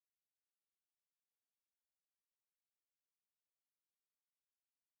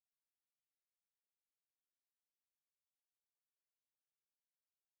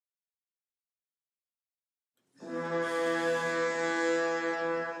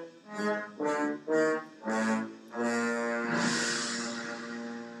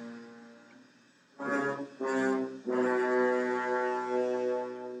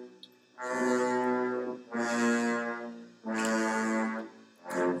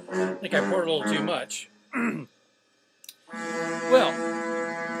think I poured a little too much. Well,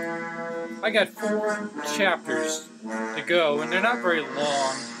 I got 4 chapters to go, and they're not very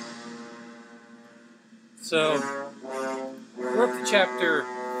long. So, we're up to chapter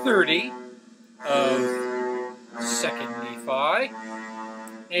 30 of 2nd Nephi,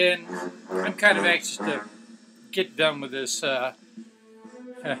 and I'm kind of anxious to get done with this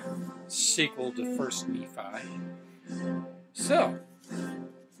sequel to 1st Nephi. So,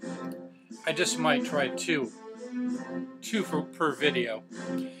 I just might try two per video.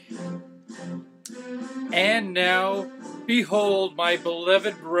 And now, behold, my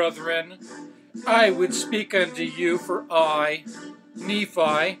beloved brethren, I would speak unto you, for I,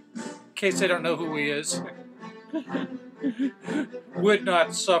 Nephi, in case I don't know who he is, would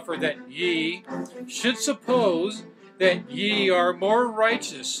not suffer that ye should suppose that ye are more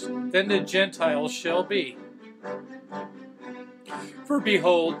righteous than the Gentiles shall be. For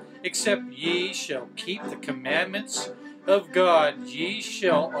behold, except ye shall keep the commandments of God, ye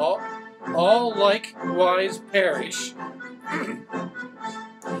shall all likewise perish.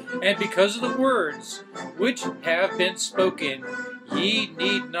 And because of the words which have been spoken, ye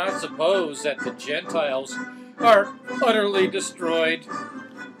need not suppose that the Gentiles are utterly destroyed.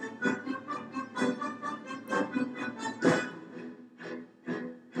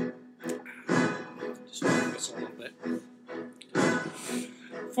 Just focus a little bit.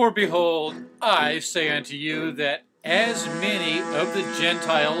 For behold, I say unto you that as many of the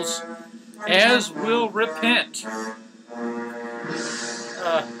Gentiles as will repent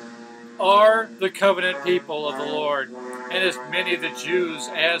are the covenant people of the Lord, and as many of the Jews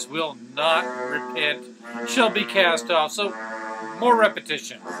as will not repent shall be cast off. So, more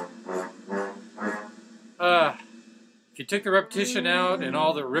repetition. If you took the repetition out and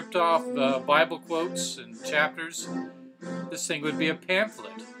all the ripped off Bible quotes and chapters, this thing would be a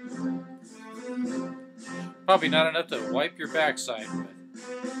pamphlet. Probably not enough to wipe your backside with.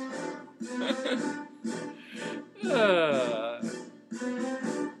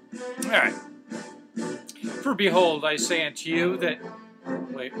 Alright. For behold, I say unto you that...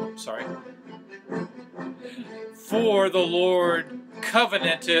 For the Lord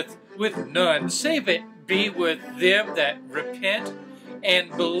covenanteth with none, save it be with them that repent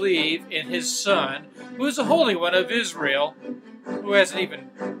and believe in his Son, who is the Holy One of Israel, who hasn't even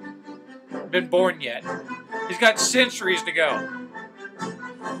been born yet. He's got centuries to go.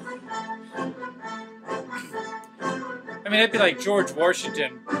 I mean, it'd be like George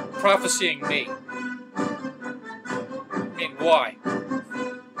Washington prophesying me. I mean, why?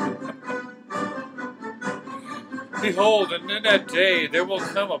 Behold, and in that day there will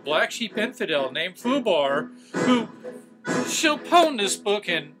come a black sheep infidel named Fubar, who shall pwn this book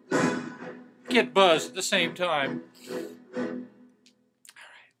and get buzzed at the same time.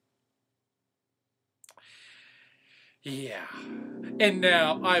 Yeah. And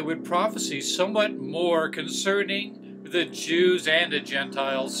now I would prophesy somewhat more concerning the Jews and the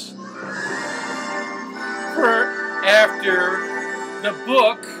Gentiles. For after the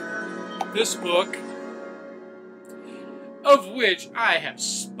book, this book, of which I have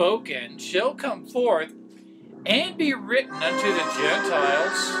spoken, shall come forth and be written unto the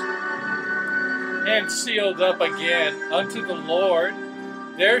Gentiles, and sealed up again unto the Lord,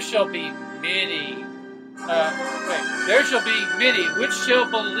 there shall be many which shall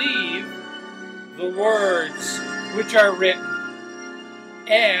believe the words which are written,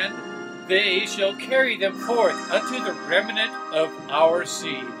 and they shall carry them forth unto the remnant of our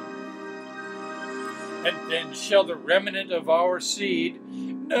seed. And then shall the remnant of our seed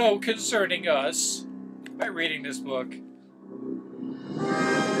know concerning us, by reading this book,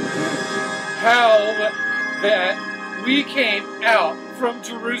 how that we came out from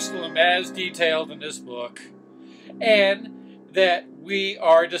Jerusalem as detailed in this book, and that we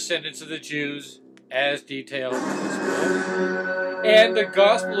are descendants of the Jews as detailed in this book, and the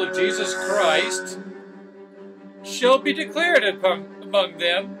gospel of Jesus Christ shall be declared among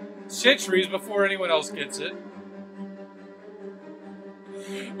them centuries before anyone else gets it.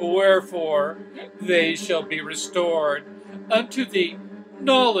 Wherefore they shall be restored unto the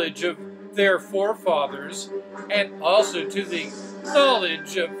knowledge of their forefathers, and also to the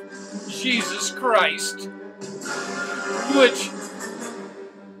knowledge of Jesus Christ, which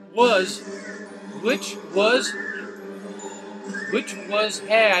was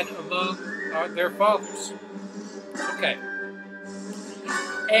had among their fathers. Okay.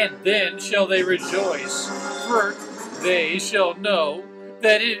 And then shall they rejoice, for they shall know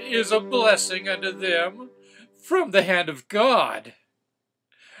that it is a blessing unto them from the hand of God.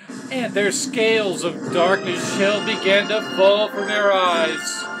 And their scales of darkness shall begin to fall from their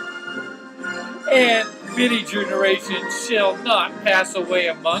eyes, And many generations shall not pass away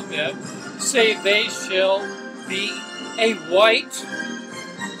among them, save they shall be a white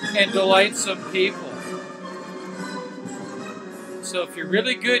and delightsome people. So if you're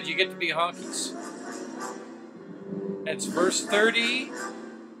really good, you get to be honkies. That's verse 30,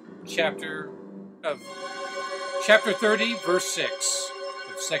 chapter 30, verse 6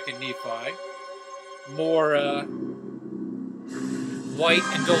 of 2nd Nephi. More white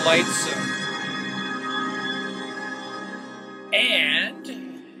and delightsome. And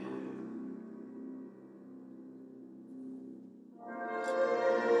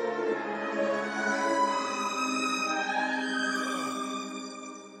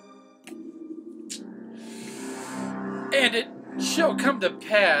it shall come to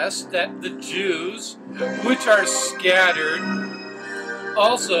pass that the Jews which are scattered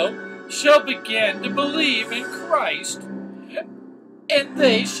also shall begin to believe in Christ, and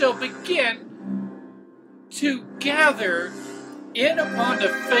they shall begin to gather in upon the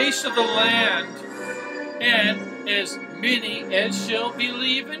face of the land, and as many as shall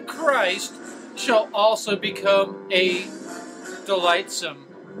believe in Christ shall also become a delightsome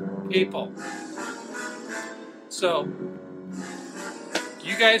people. So,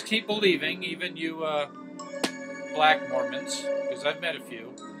 you guys keep believing, even you black Mormons, because I've met a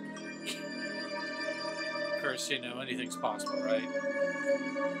few. Of course, you know, anything's possible, right?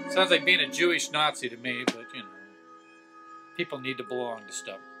 Sounds like being a Jewish Nazi to me, but, you know, people need to belong to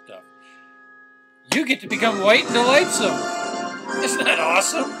stuff. You get to become white and delightsome. Isn't that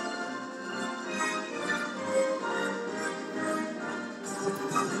awesome?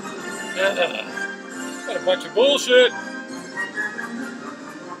 What a bunch of bullshit.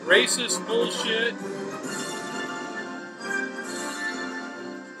 Racist bullshit.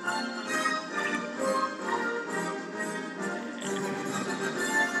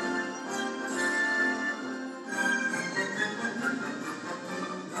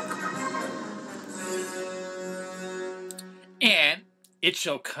 And it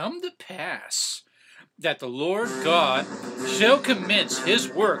shall come to pass that the Lord God shall commence his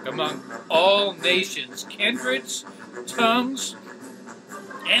work among all nations, kindreds, tongues,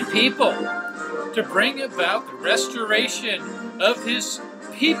 and people, to bring about the restoration of his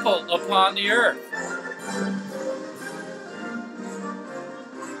people upon the earth.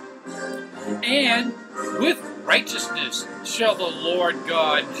 And with righteousness shall the Lord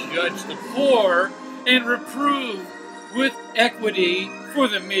God judge the poor, and reprove with equity for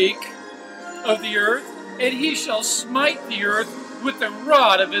the meek of the earth, and he shall smite the earth with the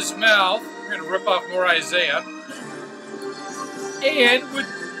rod of his mouth. We're going to rip off more Isaiah. And with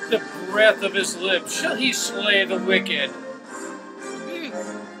the breath of his lips shall he slay the wicked.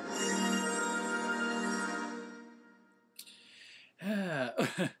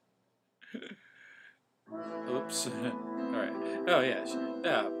 Oops. All right. Oh, yes.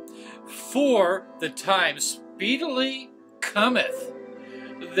 For the time speedily cometh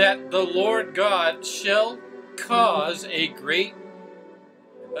that the Lord God shall cause a great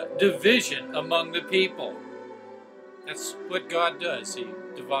division among the people. That's what God does. He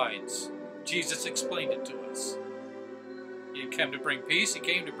divides. Jesus explained it to us. He didn't come to bring peace. He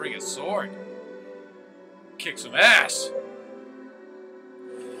came to bring a sword. Kick some ass.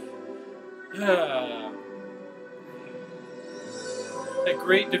 A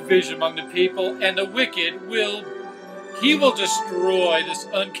great division among the people, and the wicked will destroy, this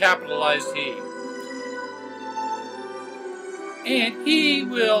uncapitalized he. And he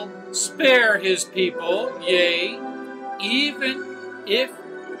will spare his people, yea, even if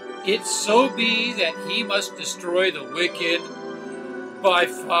it so be that he must destroy the wicked by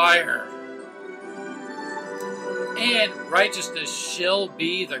fire. And righteousness shall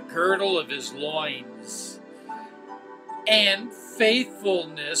be the girdle of his loins, and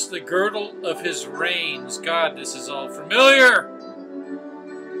faithfulness the girdle of his reins. God, this is all familiar.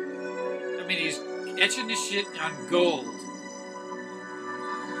 I mean, he's etching this shit on gold.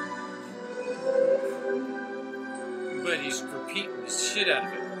 But he's repeating the shit out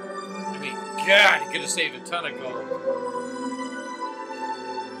of it. I mean, God, he could have saved a ton of gold.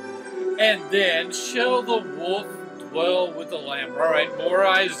 And then shall the wolf dwell with the lamb. All right, more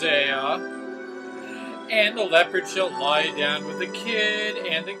Isaiah. And the leopard shall lie down with the kid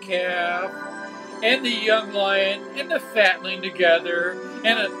and the calf, and the young lion and the fatling together,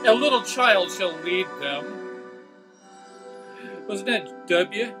 and a little child shall lead them. Wasn't that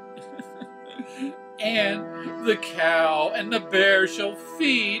W? And the cow and the bear shall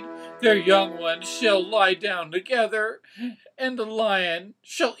feed, their young ones shall lie down together, and the lion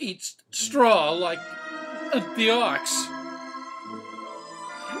shall eat straw like the ox.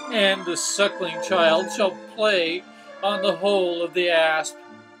 and the suckling child shall play on the hole of the asp.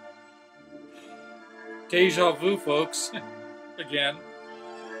 Deja vu, folks. Again.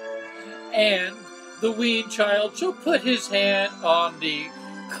 And the weaned child shall put his hand on the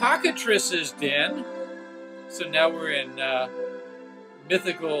cockatrice's den. So now we're in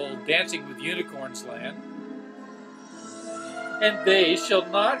mythical Dancing with Unicorns land. And they shall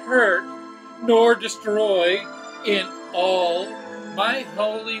not hurt nor destroy in all my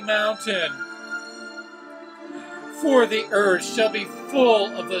holy mountain. For the earth shall be full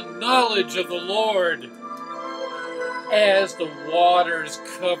of the knowledge of the Lord, as the waters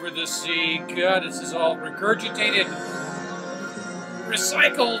cover the sea. God, this is all regurgitated,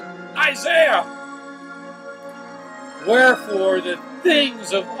 recycled Isaiah. Wherefore the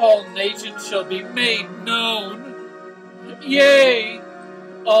things of all nations shall be made known. Yea,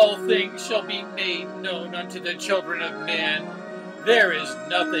 all things shall be made known unto the children of men. There is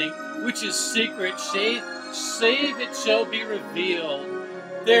nothing which is secret, save it shall be revealed.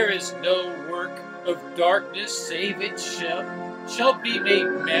 There is no work of darkness, save it shall be made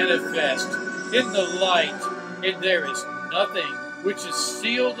manifest in the light. And there is nothing which is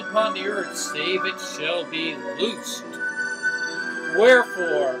sealed upon the earth, save it shall be loosed.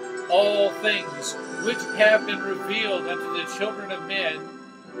 Wherefore all things which have been revealed unto the children of men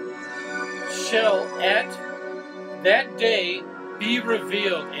shall at that day be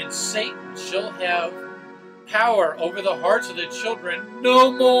revealed, and Satan shall have power over the hearts of the children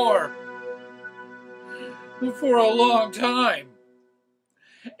no more for a long time.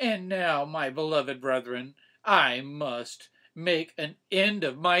 And now, my beloved brethren, I must make an end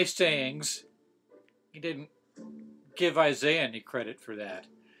of my sayings. He didn't give Isaiah any credit for that.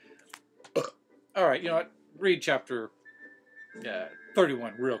 All right, you know what? Read chapter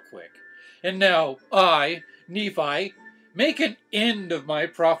 31 real quick. And now I, Nephi, make an end of my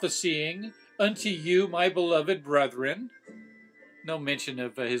prophesying unto you, my beloved brethren. No mention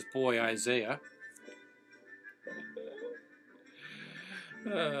of his boy Isaiah.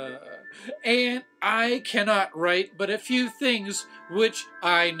 And I cannot write but a few things which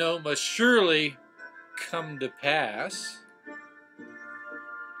I know must surely come to pass.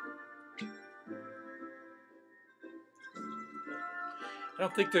 I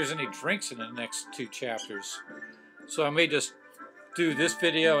don't think there's any drinks in the next two chapters. So I may just do this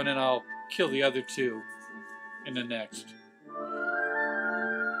video and then I'll kill the other two in the next.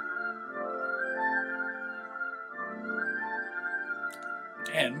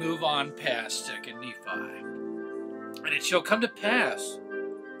 And move on past 2nd Nephi. And it shall come to pass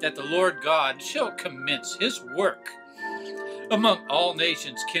that the Lord God shall commence his work among all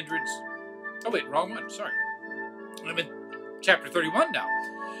nations, kindreds. Oh wait, wrong one, sorry. I'm in chapter 31 now.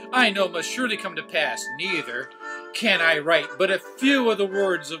 I know must surely come to pass, neither can I write but a few of the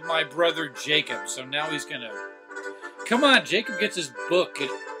words of my brother Jacob. So now he's going to... Come on, Jacob gets his book.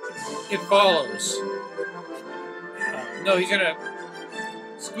 It follows. No, he's going to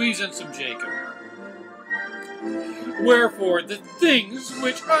squeeze in some Jacob. Wherefore the things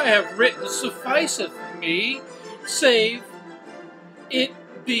which I have written sufficeth me, save it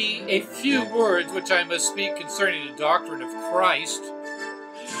be a few words which I must speak concerning the doctrine of Christ.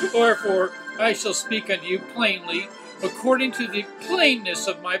 Wherefore I shall speak unto you plainly, according to the plainness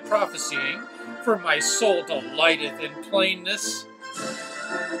of my prophesying, for my soul delighteth in plainness.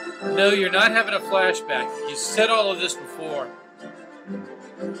 No, you're not having a flashback. You said all of this before.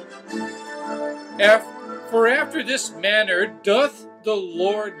 For after this manner doth the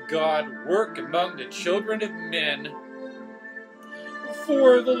Lord God work among the children of men.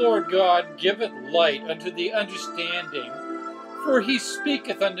 For the Lord God giveth light unto the understanding, for he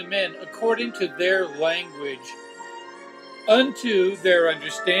speaketh unto men according to their language, unto their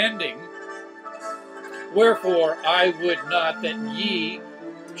understanding. Wherefore I would not that ye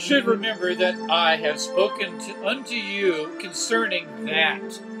should remember that I have spoken unto you concerning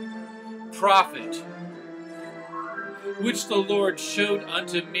that prophet, which the Lord showed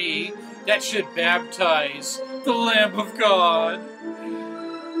unto me, that should baptize the Lamb of God,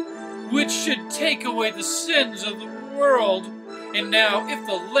 which should take away the sins of the world. And now, if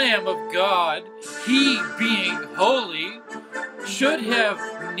the Lamb of God, he being holy, should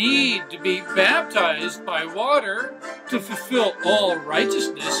have need to be baptized by water to fulfill all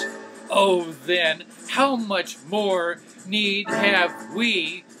righteousness, oh then, how much more need have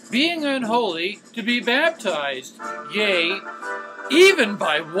we, being unholy, to be baptized, yea, even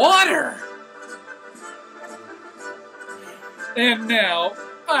by water? And now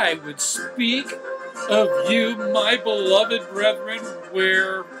I would speak of you, my beloved brethren,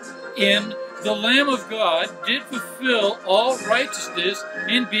 wherein the Lamb of God did fulfill all righteousness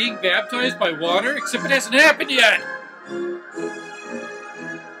in being baptized by water, except it hasn't happened yet.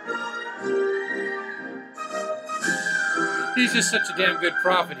 He's just such a damn good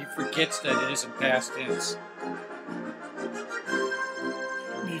prophet, he forgets that it isn't past tense.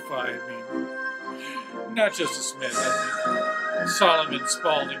 Nephi, I mean. Not Joseph Smith, I mean. Solomon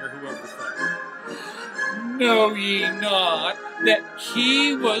Spaulding or whoever the fuck. Know ye not that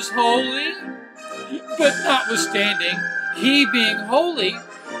he was holy? But notwithstanding, he being holy,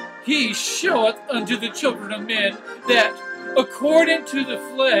 he showeth unto the children of men that according to the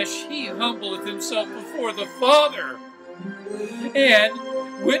flesh he humbleth himself before the Father, and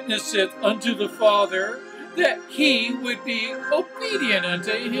witnesseth unto the Father that he would be obedient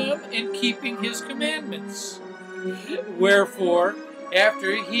unto him in keeping his commandments. Wherefore,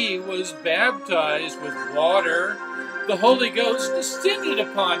 after he was baptized with water, the Holy Ghost descended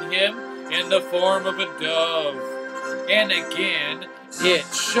upon him in the form of a dove. And again, it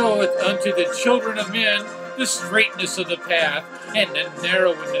showeth unto the children of men the straightness of the path and the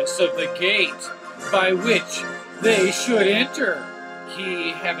narrowness of the gate by which they should enter,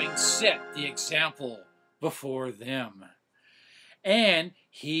 he having set the example before them. And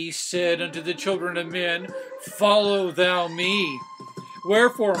he said unto the children of men, Follow thou me.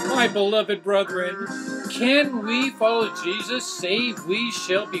 Wherefore, my beloved brethren, can we follow Jesus, save we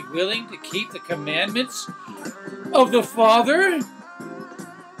shall be willing to keep the commandments of the Father?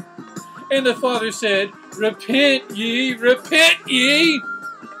 And the Father said, repent ye,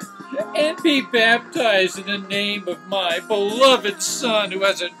 and be baptized in the name of my beloved Son, who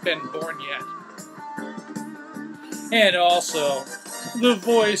hasn't been born yet. And also the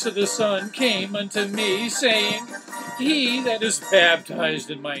voice of the Son came unto me, saying, He that is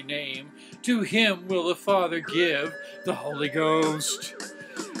baptized in my name, to him will the Father give the Holy Ghost.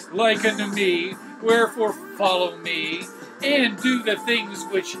 Like unto me, wherefore follow me, and do the things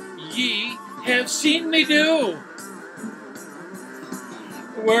which ye have seen me do.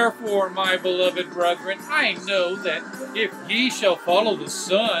 Wherefore, my beloved brethren, I know that if ye shall follow the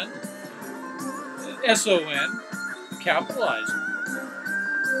Son, S-O-N, capitalized,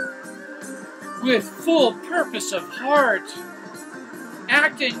 with full purpose of heart,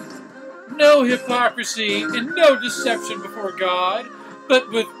 acting no hypocrisy and no deception before God, but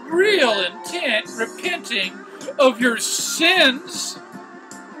with real intent, repenting of your sins,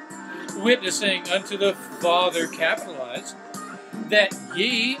 witnessing unto the Father, capitalized, that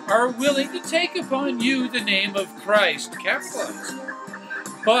ye are willing to take upon you the name of Christ, capitalized,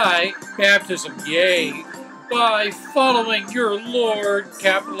 by baptism, yea, by following your Lord,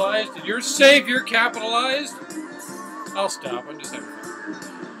 capitalized, and your Savior, capitalized. I'll stop, I'm just having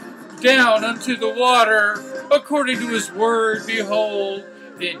fun. Down unto the water, according to his word, behold,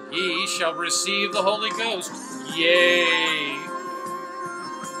 then ye shall receive the Holy Ghost, yea.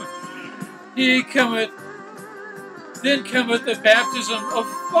 Then cometh the baptism of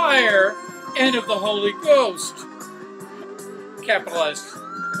fire and of the Holy Ghost. Capitalized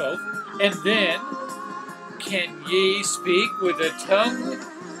both. And then, can ye speak with the tongue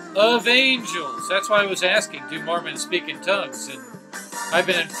of angels? That's why I was asking, do Mormons speak in tongues? And I've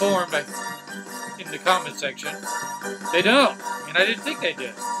been informed in the comment section, they don't. And I didn't think they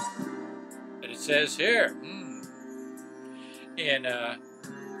did. But it says here, in a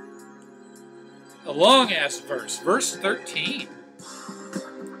long-ass verse, verse 13,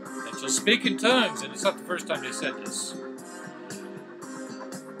 that shall speak in tongues, and it's not the first time they said this.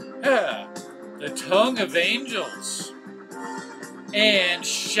 The tongue of angels, and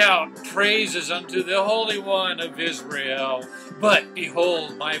shout praises unto the Holy One of Israel. But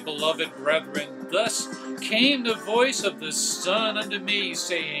behold, my beloved brethren, thus came the voice of the Son unto me,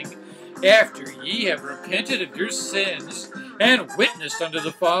 saying, After ye have repented of your sins, and witnessed unto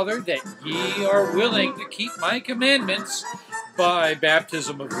the Father that ye are willing to keep my commandments by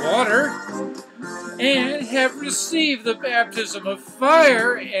baptism of water, and have received the baptism of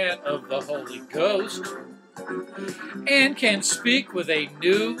fire and of the Holy Ghost, and can speak with a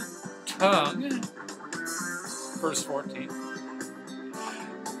new tongue, verse 14,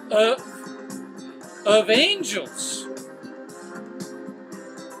 of angels,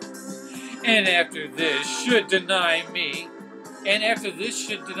 and after this should deny me,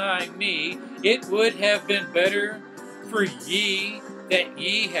 it would have been better for ye that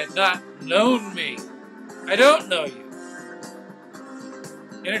ye had not known me. I don't know you.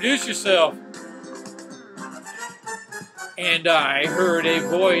 Introduce yourself. And I heard a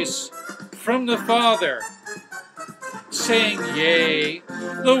voice from the Father, saying, Yea,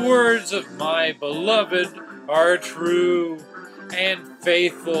 the words of my beloved are true and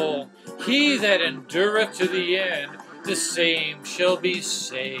faithful. He that endureth to the end, the same shall be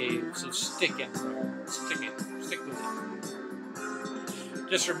saved. So stick in there. Stick with it.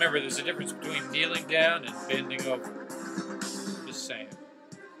 Just remember, there's a difference between kneeling down and bending over. Just saying.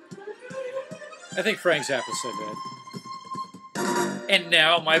 I think Frank Zappa said that. And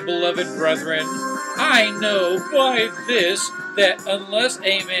now, my beloved brethren, I know by this that unless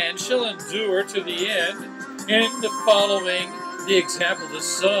a man shall endure to the end, in the following the example of the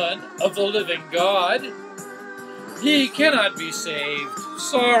Son of the living God, he cannot be saved.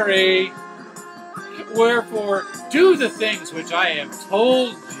 Sorry. Wherefore, do the things which I have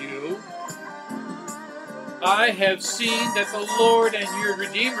told you. I have seen that the Lord and your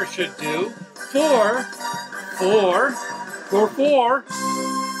Redeemer should do, for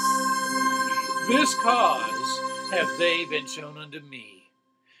this cause have they been shown unto me,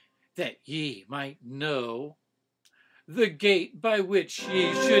 that ye might know the gate by which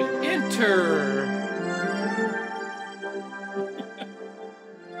ye should enter.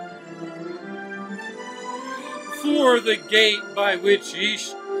 For the gate by which ye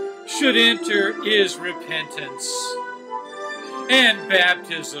should enter is repentance, and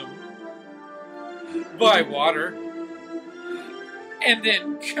baptism by water, and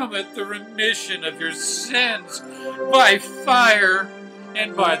then cometh the remission of your sins by fire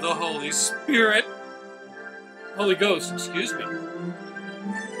and by the Holy Ghost, excuse me.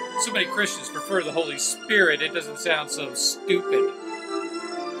 So many Christians prefer the Holy Spirit, it doesn't sound so stupid.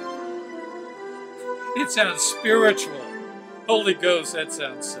 It sounds spiritual. Holy Ghost, that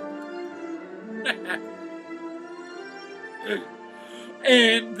sounds silly.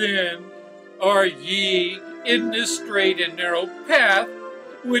 And then are ye in this straight and narrow path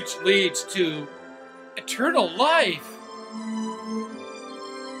which leads to eternal life.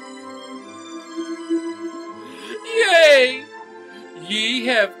 Yea, ye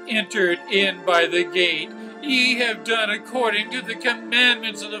have entered in by the gate. Ye have done according to the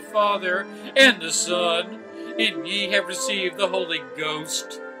commandments of the Father and the Son, and ye have received the Holy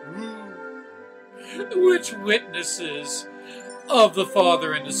Ghost, which witnesses of the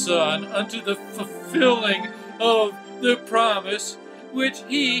Father and the Son unto the fulfilling of the promise which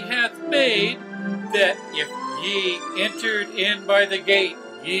he hath made, that if ye entered in by the gate,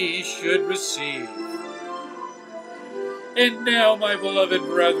 ye should receive. And now, my beloved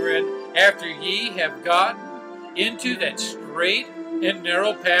brethren, after ye have gotten into that straight and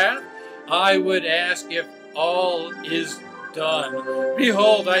narrow path, I would ask if all is done.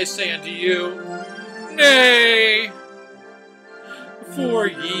 Behold, I say unto you, nay, for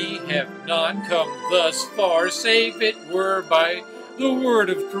ye have not come thus far, save it were by the word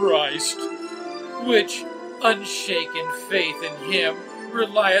of Christ, which unshaken faith in him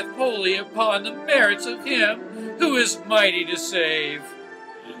relieth wholly upon the merits of him who is mighty to save.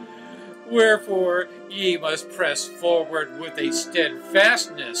 Wherefore ye must press forward with a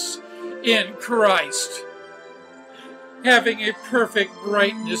steadfastness in Christ, having a perfect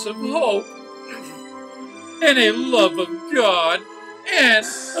brightness of hope, and a love of God and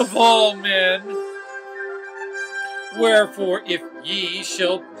of all men. Wherefore, if ye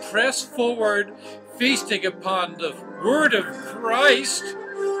shall press forward, feasting upon the word of Christ,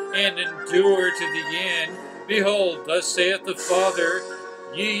 and endure to the end, behold, thus saith the Father,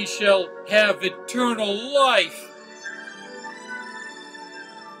 ye shall have eternal life.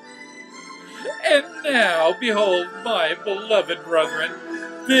 And now, behold, my beloved brethren,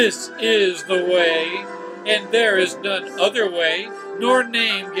 this is the way, and there is none other way, nor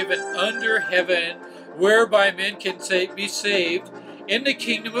name given under heaven, whereby men can be saved in the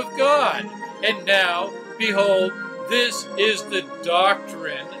kingdom of God. And now, behold, this is the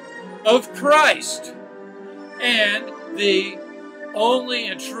doctrine of Christ, and the only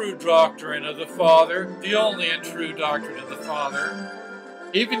and true doctrine of the Father, the only and true doctrine of the Father.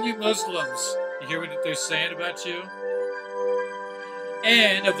 Even you Muslims, you hear what they're saying about you?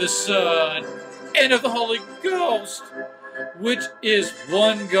 And of the Son, and of the Holy Ghost, which is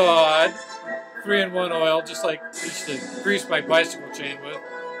one God, 3-in-1 oil, just like I used to grease my bicycle chain with,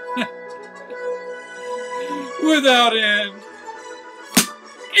 without end.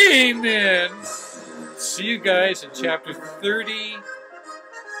 Amen. See you guys in chapter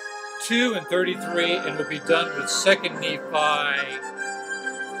 32 and 33, and we'll be done with 2nd Nephi.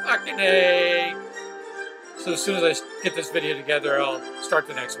 Fucking A. So as soon as I get this video together, I'll start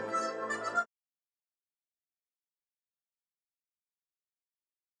the next one.